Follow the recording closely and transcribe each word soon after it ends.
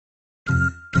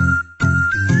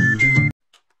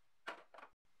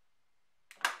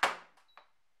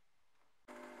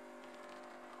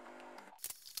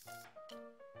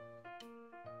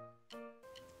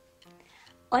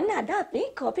ඔන්න අද අපි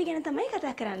කෝපි ගැන තමයි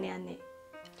කතා කරන්න යන්නේ.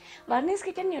 වර්නිස්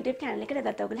කිචන් YouTube channel එකට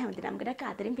අදත් ඔයගොල්ලෝ හැමදෙනාම ගොඩක්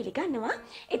ආදරෙන් පිළිගන්නවා.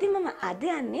 ඉතින් මම අද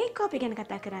යන්නේ කෝපි ගැන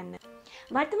කතා කරන්න.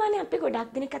 වර්තමානයේ අපි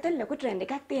ගොඩක් දිනක් අතර ලොකු ට්‍රෙන්ඩ්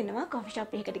එකක් තියෙනවා කෝෆි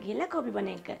ෂොප් එකකට ගිහිල්ලා කෝපි බොන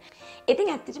එක.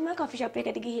 ඉතින් ඇත්තටම කෝෆි ෂොප්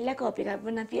එකකට ගිහිල්ලා කෝපි එකක්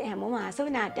බොන්න අපි හැමෝම ආස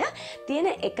වුණාට තියෙන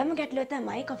එකම ගැටලුව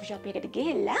තමයි කෝෆි ෂොප් එකකට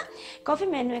ගිහිල්ලා කෝෆි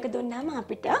මෙනු එක දුන්නාම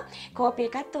අපිට කෝපි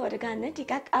එකක් තෝරගන්න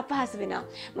ටිකක් අපහසු වෙනවා.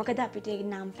 මොකද අපිට ඒ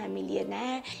නම් ෆැමිලිය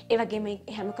නෑ. ඒ වගේම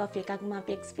හැම කෝෆි එකක්ම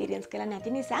අපි එක්ස්පීරියන්ස් කරලා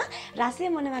නැති නිසා රසය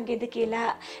මොන වගේද කියලා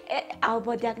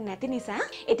අවබෝධයක් නැති නිසා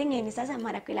ඉතින් ඒ නිසා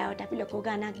සමහරක් වෙලාවට අපි ලොකු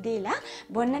ගාණක් දීලා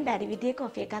බොන්න බැරි විදිහේ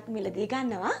කොෆි එකක් මිලදී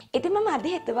ගන්නවා. ඉතින් මම අද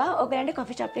හිතුවා ඔයගලන්ට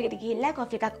කොෆි ෂොප් එකට ගිහිල්ලා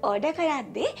කොෆි එකක් ඕඩර්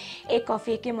කරද්දී ඒ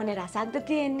කොෆි එකේ මොන රසක්ද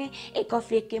තියෙන්නේ, ඒ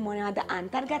කොෆි එකේ මොනවද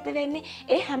අන්තර්ගත වෙන්නේ,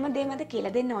 ඒ හැමදේම අද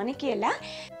කියලා දෙන්න ඕනේ කියලා.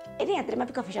 ඉතින් අතරම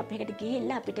අපි කොෆි ෂොප් එකකට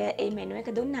ගිහිල්ලා අපිට මේ මෙනු එක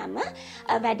දුන්නාම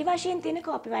වැඩි වශයෙන් තියෙන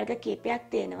කෝපි වර්ග කීපයක්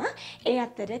තියෙනවා. ඒ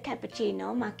අතර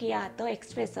කැපචිනෝ, මකියාතෝ,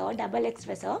 එක්ස්ප්‍රෙසෝ, ඩබල්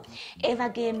එක්ස්ප්‍රෙසෝ, ඒ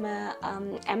වගේම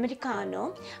ඇමරිකානෝ,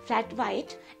 ෆ්ලැට්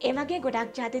වයිට්, ඒ වගේ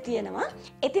ගොඩක් ಜಾති තියෙනවා.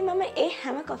 ඉතින් මම ඒ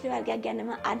හැම කොෆි වර්ගයක්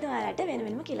ගැනම අද ඔයාලට වෙන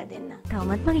වෙනම කියලා දෙන්නම්.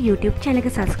 තවමත් මගේ YouTube channel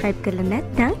එක subscribe කරලා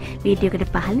නැත්නම් වීඩියෝ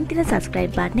එකට පහළින් තියෙන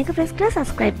subscribe button එක press කරලා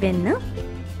subscribe වෙන්න.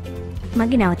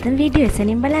 මගේ නවතම වීඩියෝ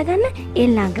එසනින් බලාගන්න ඒ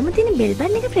ළඟම තියෙන bell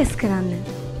button එක press කරන්න.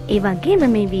 ඒ වගේම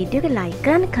මේ වීඩියෝ එක like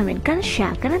කරන්න, comment කරන්න,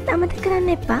 share කරන්නත් අමතක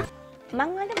කරන්න එපා.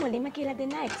 මං වලට මුලින්ම කියලා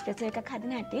දෙන්න එක්ස්ප්‍රෙසෝ එකක්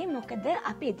හදන හැටි. මොකද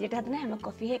අපි ඉදිරියට හදන හැම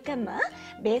කොෆි එකම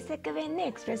බේස් එක වෙන්නේ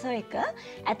එක්ස්ප්‍රෙසෝ එක.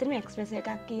 ඇත්තටම එක්ස්ප්‍රෙසෝ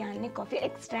එකක් කියන්නේ කොෆි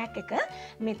එක්ස්ට්‍රැක්ට් එක.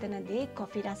 මෙතනදී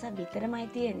කොෆි රස විතරමයි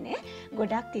තියෙන්නේ.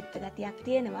 ගොඩක් තිත්ත ගතියක්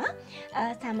තියෙනවා.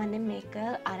 සාමාන්‍යයෙන් මේක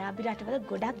අරාබි රටවල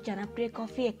ගොඩක් ජනප්‍රිය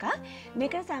කොෆි එකක්.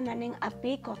 මේක සාමාන්‍යයෙන්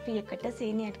අපි කොෆි එකට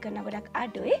සීනි ඇඩ් කරන ගොඩක්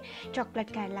අඩුයි.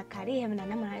 චොක්ලට් කෑල්ලක් හරි එහෙම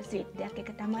නැත්නම් මොනවා ස්වීට් දෙයක්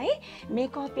එක තමයි මේ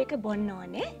කොෆි එක බොන්න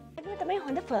ඕනේ. ඒක තමයි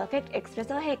හොඳ පර්ෆෙක්ට්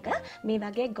එක්ස්ප්‍රෙසෝ එක. මේ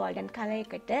වගේ ගෝල්ඩන් කලර්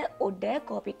එකට උඩ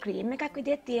කෝපි ක්‍රීම් එකක්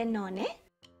විදිහට තියෙන්න ඕනේ.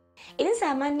 ඉතින්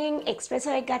සාමාන්‍යයෙන්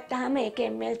එක්ස්ප්‍රෙසෝ එක ගත්තාම ඒක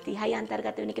ml 30යි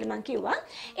අන්තර්ගත වෙන කියලා මම කිව්වා.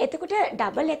 එතකොට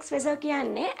ඩබල් එක්ස්ප්‍රෙසෝ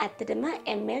කියන්නේ ඇත්තටම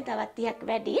ml තවත් 30ක්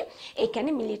වැඩි. ඒ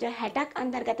කියන්නේ මිලිලිටර් 60ක්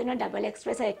අන්තර්ගත වෙන ඩබල්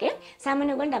එක්ස්ප්‍රෙසෝ එකේ.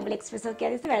 සාමාන්‍යයෙන් ඔයගොල්ලෝ ඩබල් එක්ස්ප්‍රෙසෝ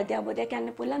කියද්දි වැරදි අවබෝධයක්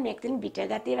ගන්න පුළුවන් මේක තියෙන බිටර්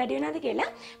ගතිය වැඩි වෙනවද කියලා.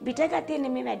 බිටර් ගතිය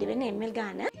නෙමෙයි වැඩි වෙන්නේ ml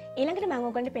ගාන. ඊළඟට මම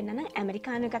ඔයගොල්ලන්ට පෙන්නනම්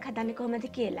ඇමරිකානෝ එකක් හදන්නේ කොහොමද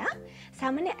කියලා.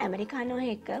 සාමාන්‍ය ඇමරිකානෝ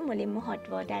එක මුලින්ම hot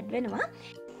water add වෙනවා.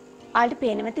 ආල්ට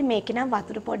පේනවති මේක නම්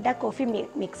වතුර පොඩ්ඩක් කොෆි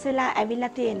මික්ස් වෙලා ඇවිල්ලා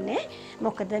තියෙන්නේ.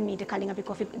 මොකද මීට කලින් අපි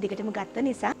කොෆි දිගටම ගත්ත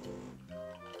නිසා.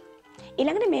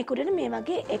 ඊළඟට මේක උඩට මේ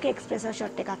වගේ එක එක්ස්ප්‍රෙසෝ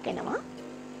ෂොට් එකක් එනවා.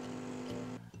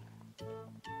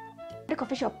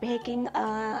 කොෆි ෂොප් එකකින්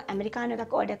ඇමරිකානෝ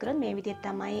එකක් ඕඩර් කරොත් මේ විදිහට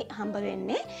තමයි හම්බ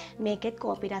වෙන්නේ. මේකෙත්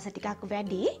කෝපි රස ටිකක්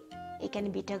වැඩි. ඒ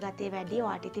කියන්නේ බිටර් ගතිය වැඩි.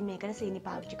 ඔයාට ඉතින් මේකට සීනි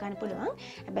පාවිච්චි කරන්න පුළුවන්.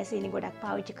 හැබැයි සීනි ගොඩක්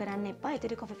පාවිච්චි කරන්න එපා.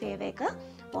 ඒතර කොෆි ෆ්ලේවර් එක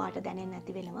ඔයාට දැනෙන්නේ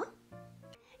නැති වෙනවා.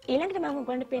 ඊළඟට මම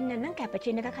ඔයගොල්ලන්ට පෙන්නන්නම්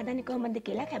කැපචිනෝ එකක් හදන්නේ කොහොමද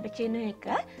කියලා. කැපචිනෝ එක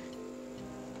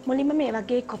මුලින්ම මේ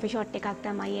වගේ කොෆි ෂොට් එකක්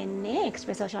තමයි එන්නේ.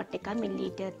 එක්ස්ප්‍රෙසෝ ෂොට් එකක්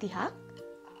මිලිලිටර් 30ක්.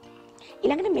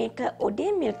 ඊළඟට මේක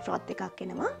ඔඩේ මිල්ක් ෆ්‍රොත් එකක්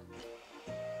එනවා.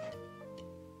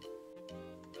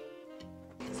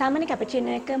 සාමාන්‍ය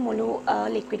කැපචිනෝ එක මුළු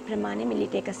ලික්විඩ් ප්‍රමාණය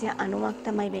මිලිලිටර් 190ක්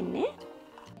තමයි වෙන්නේ.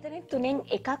 එතන තුනෙන්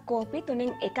එකක් කෝපි,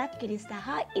 තුනෙන් එකක් කිරි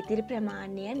සහ ඉතිරි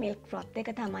ප්‍රමාණය මිල්ක් ෆ්‍රොත්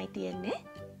එක තමයි තියෙන්නේ.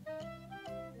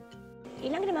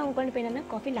 ඊළඟට මම ඔයගොල්ලන්ට පෙන්නන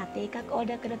කොෆි ලතේ එකක්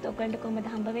ඕඩර් කරොත් ඔයගොල්ලන්ට කොහොමද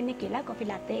හම්බ වෙන්නේ කියලා. කොෆි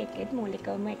ලතේ එකෙත්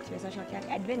මූලිකවම එක්ස්ප්‍රෙසෝ ෂොට් එකක්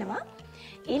ඇඩ් වෙනවා.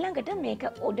 ඊළඟට මේක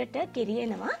උඩට කිරි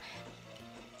එනවා.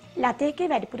 ලතේ එකේ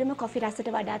වැඩිපුරම කොෆි රසට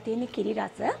වඩා තියෙන කිරි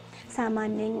රස.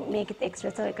 සාමාන්‍යයෙන් මේකෙත්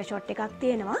එක්ස්ප්‍රෙසෝ එක ෂොට් එකක්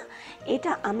තියෙනවා. ඊට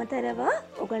අමතරව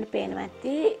ඔයගොල්ලන්ට පේනවා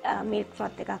ඇති මිල්ක්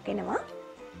ෆ්‍රොත් එකක් එනවා.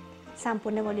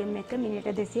 සම්පූර්ණ වොලියුම් එක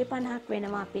මිලිලිටර් 250ක්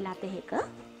වෙනවා අපි ලතේ එක.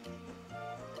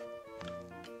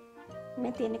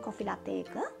 මේ තියෙන කොෆි ලතේ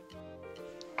එක.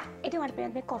 ඉතින් මට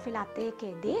පේනවා මේ කොෆි ලතේ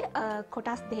එකේදී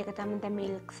කොටස් දෙකක තමයි දැන්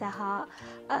මිල්ක් සහ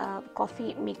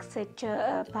කොෆි මික්ස් වෙච්ච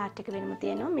පාර්ට් එක වෙනම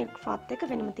තියෙනවා. මිල්ක් ෆ්‍රොත් එක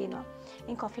වෙනම තියෙනවා.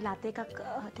 ඉතින් කොෆි ලතේ එකක්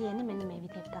තියෙන්නේ මෙන්න මේ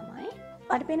විදිහට තමයි.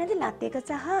 මට පේනදී ලතේ එක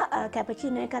සහ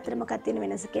කැපචිනෝ එක අතර මොකක්ද තියෙන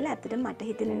වෙනස කියලා. ඇත්තටම මට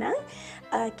හිතෙන්නේ නම්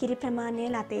කිරි ප්‍රමාණය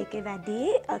ලතේ එකේ වැඩි,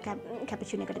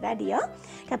 කැපචිනෝ එකට වැඩිය.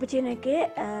 කැපචිනෝ එකේ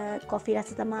කොෆි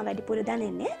රස තමයි වැඩිපුර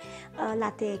දැනෙන්නේ.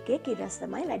 ලතේ එකේ කිරි රස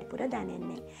තමයි වැඩිපුර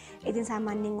දැනෙන්නේ. ඉතින්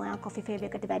සාමාන්‍යයෙන් ඔයා කොෆි ෆ්ලේවර්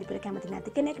එකට වැඩිපුර කැමති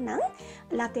නැති කෙනෙක් නම්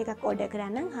ලතේ එකක් ඕඩර්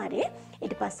කරන්න හරිය.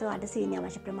 ඊට පස්සේ ඔයාට සීනි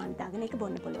අවශ්‍ය ප්‍රමාණය දාගෙන ඒක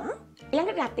බොන්න පුළුවන්.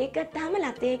 ඊළඟට ලතේ එක ගත්තාම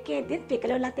ලතේ එකේදී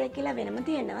පිකලෝ ලතේ කියලා වෙනම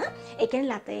තියෙනවා. ඒ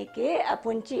කියන්නේ ලතේ එකේ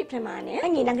පුංචි ප්‍රමාණය.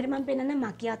 ඊළඟට මම පෙන්නන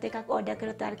මකියාතෝ එකක් ඕඩර්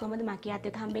කරොත් ඔයාලට කොහොමද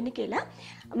මකියාතෝ එක හම්බෙන්නේ කියලා.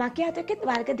 මකියාතෝ එකෙත්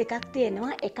වර්ග දෙකක්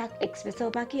තියෙනවා. එකක් එක්ස්ප්‍රෙසෝ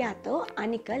මකියාතෝ,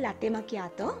 අනික ලතේ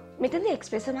මකියාතෝ. මෙතනදී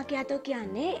එක්ස්ප්‍රෙසෝ මකියාතෝ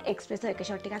කියන්නේ එක්ස්ප්‍රෙසෝ එක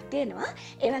ෂොට් එකක් තියෙනවා.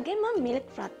 ඒ වගේම මිල්ක්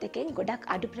ෆ්‍රොත් එකෙන් ගොඩක්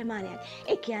අඩු ප්‍රමාණයක්.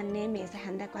 ඒ කියන්නේ මේ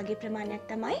සැහැන්දක් වගේ ප්‍රමාණයක්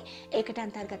තමයි ඒකට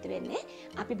අන්තර්ගත වෙන්නේ.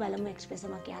 අපි බලමු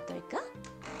එක්ස්ප්‍රෙසෝ මකියාතෝ එක.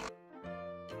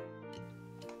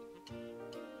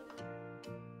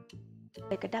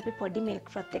 එකට අපි පොඩි මිල්ක්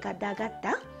ෆ්‍රොත් එකක්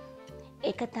දාගත්තා.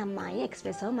 ඒක තමයි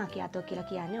එක්ස්ප්‍රෙසෝ මකියාතෝ කියලා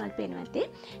කියන්නේ. ඔයාලට පේනවා ඇති.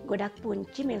 ගොඩක්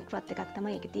පුංචි මිල්ක් ෆ්‍රොත් එකක්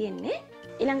තමයි ඒකේ තියෙන්නේ.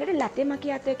 ඊළඟට ලතේ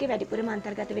මකියාතෝ එකේ වැඩිපුරම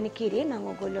අන්තර්ගත වෙන කිරි මම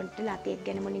ඔයගොල්ලන්ට ලතේ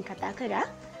ගැන මුලින් කතා කරා.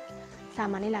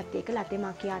 සාමාන්‍ය ලතේ එක ලතේ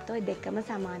මකියාතෝ දෙකම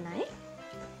සමානයි.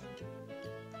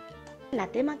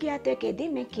 ලතේ මකියාතෝ එකේදී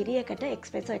මේ කිරි එකට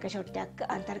එක්ස්ප්‍රෙසෝ එක ෂොට් එකක්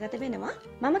අන්තර්ගත වෙනවා.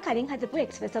 මම කලින් හදපු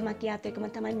එක්ස්ප්‍රෙසෝ මකියාතෝ එකම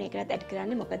තමයි මේකට ඇඩ්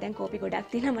කරන්නේ. මොකද දැන් කෝපි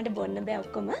ගොඩක් තියෙනවා මට බොන්න බෑ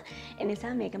ඔක්කොම. ඒ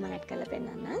නිසා මේක මම ඇඩ් කරලා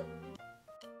පෙන්නන්නම්.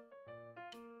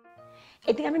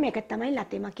 ඉතින් අපි මේක තමයි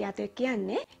ලතේ මකියාතෝ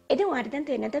කියන්නේ. ඉතින් ඔයාලට දැන්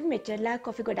තේරෙනවද අපි මෙච්චරලා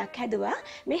කොෆි ගොඩක් හැදුවා.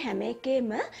 මේ හැම එකේම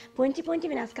පුංචි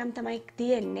පුංචි වෙනස්කම් තමයි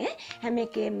තියෙන්නේ. හැම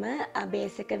එකේම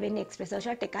බේස් එක වෙන්නේ එක්ස්ප්‍රෙසෝ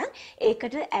ෂොට් එකක්.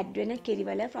 ඒකට ඇඩ් වෙන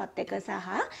කිරිවල ෆ්‍රොත් එක සහ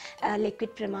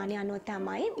ලික්විඩ් ප්‍රමාණය අනුව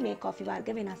තමයි මේ කොෆි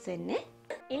වර්ග වෙනස් වෙන්නේ.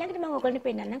 ඊළඟට මම ඔයගොල්ලන්ට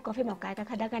පෙන්නන්නම් කොෆි මොකා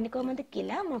එකක් හදාගන්නේ කොහොමද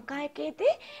කියලා. මොකා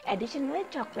එකේදී ඇඩිෂනල්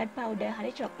චොක්ලට් පවුඩර්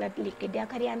හරි චොක්ලට් ලික්විඩ්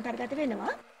එකක් හරි අන්තර්ගත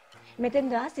වෙනවා. මෙතෙන්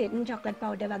දා සෙන් චොක්ලට්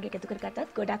පවුඩර් වගේ එකතු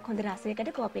කරගත්තත් ගොඩක් හොඳ රසයකට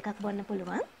කෝපි එකක් බොන්න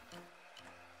පුළුවන්.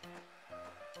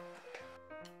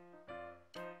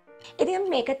 ඉතින්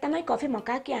මේක තමයි කොෆි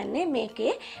මොකා කියන්නේ.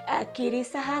 මේකේ කිරි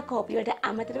සහ කෝපි වලට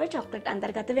අමතරව චොක්ලට්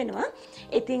අන්තර්ගත වෙනවා.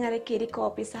 ඉතින් අර කිරි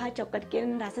කෝපි සහ චොක්ලට්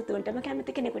කියන රස තුනටම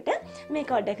කැමති කෙනෙකුට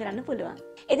මේක ඕඩර් කරන්න පුළුවන්.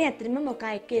 ඉතින් ඇත්තටම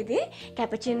මොකා එකේදී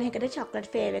කැපචිනෝ එකකට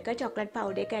චොක්ලට් ෆ්ලේවර් එක චොක්ලට්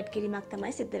පවුඩර් එක ඇඩ් කිරීමක්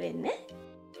තමයි සිද්ධ වෙන්නේ.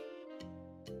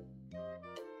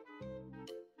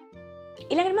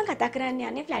 ඊළඟට මම කතා කරන්න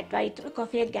යන්නේ ෆ්ලැට් වයිට්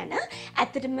කොෆි එක ගැන.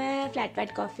 ඇත්තටම ෆ්ලැට් වයිට්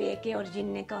කොෆි එකේ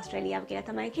ඔරිජින් එක ඕස්ට්‍රේලියාව කියලා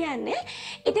තමයි කියන්නේ.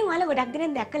 ඉතින් ඔයාලා ගොඩක්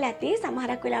දෙනෙක් දැක්කලා ඇති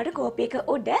සමහරක් වෙලාවට කෝපි එක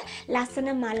උඩ ලස්සන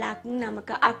මලක්,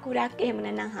 නමක අකුරක්, එහෙම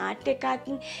නැත්නම් හાર્ට් එකක්,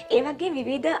 ඒ වගේ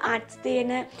විවිධ ආර්ට්ස්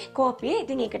තියෙන කෝපි.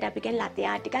 ඉතින් ඒකට අපි කියන්නේ ලතේ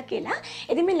ආර්ට් එකක් කියලා.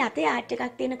 ඉතින් මේ ලතේ ආර්ට්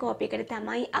එකක් තියෙන කෝපි එකට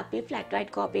තමයි අපි ෆ්ලැට්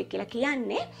වයිට් කොෆි එක කියලා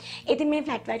කියන්නේ. ඉතින් මේ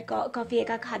ෆ්ලැට් වයිට් කොෆි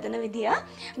එකක් හදන විදිය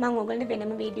මම ඔයගොල්ලන්ට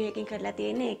වෙනම වීඩියෝ එකකින් කරලා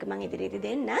තියෙන්නේ. ඒක මම ඉදිරියේදී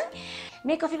දෙන්නම්.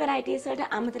 මේ කොෆි වැරයිටිස් වලට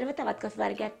අමතරව තවත් කොෆි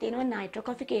වර්ගයක් තියෙනවා නයිට්‍රෝ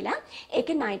කොෆි කියලා.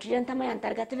 ඒකේ නයිට්‍රජන් තමයි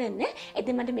අන්තර්ගත වෙන්නේ.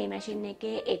 ඉතින් මට මේ මැෂින්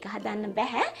එකේ ඒක හදන්න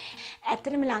බෑ.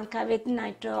 ඇත්තටම ලංකාවේ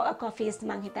නයිට්‍රෝ කොෆිස්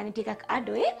මං හිතන්නේ ටිකක්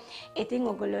අඩුයි. ඉතින්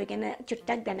ඔයගොල්ලෝ ගැන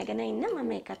චුට්ටක් දැනගෙන ඉන්න මම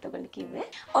මේකත් ඔයගොල්ලෝ කිව්වේ.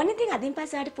 ඕන ඉතින් අදින්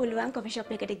පස්සේ ඔයාලට පුළුවන් කොෆි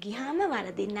ෂොප් එකට ගියාම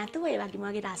වරදින්න නැතුව ඒ වගේම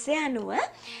වගේ රසය අනුව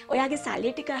ඔයාගේ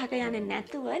සල්ලි ටික අහක යන්නේ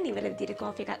නැතුව නිවැරදි විදිහට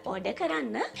කොෆි එකක් ඕඩර්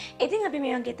කරන්න. ඉතින් අපි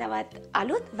මේ වගේ තවත්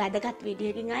අලුත් වැදගත්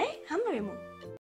වීඩියෝ එකකින් ආයේ හම්බ වෙමු.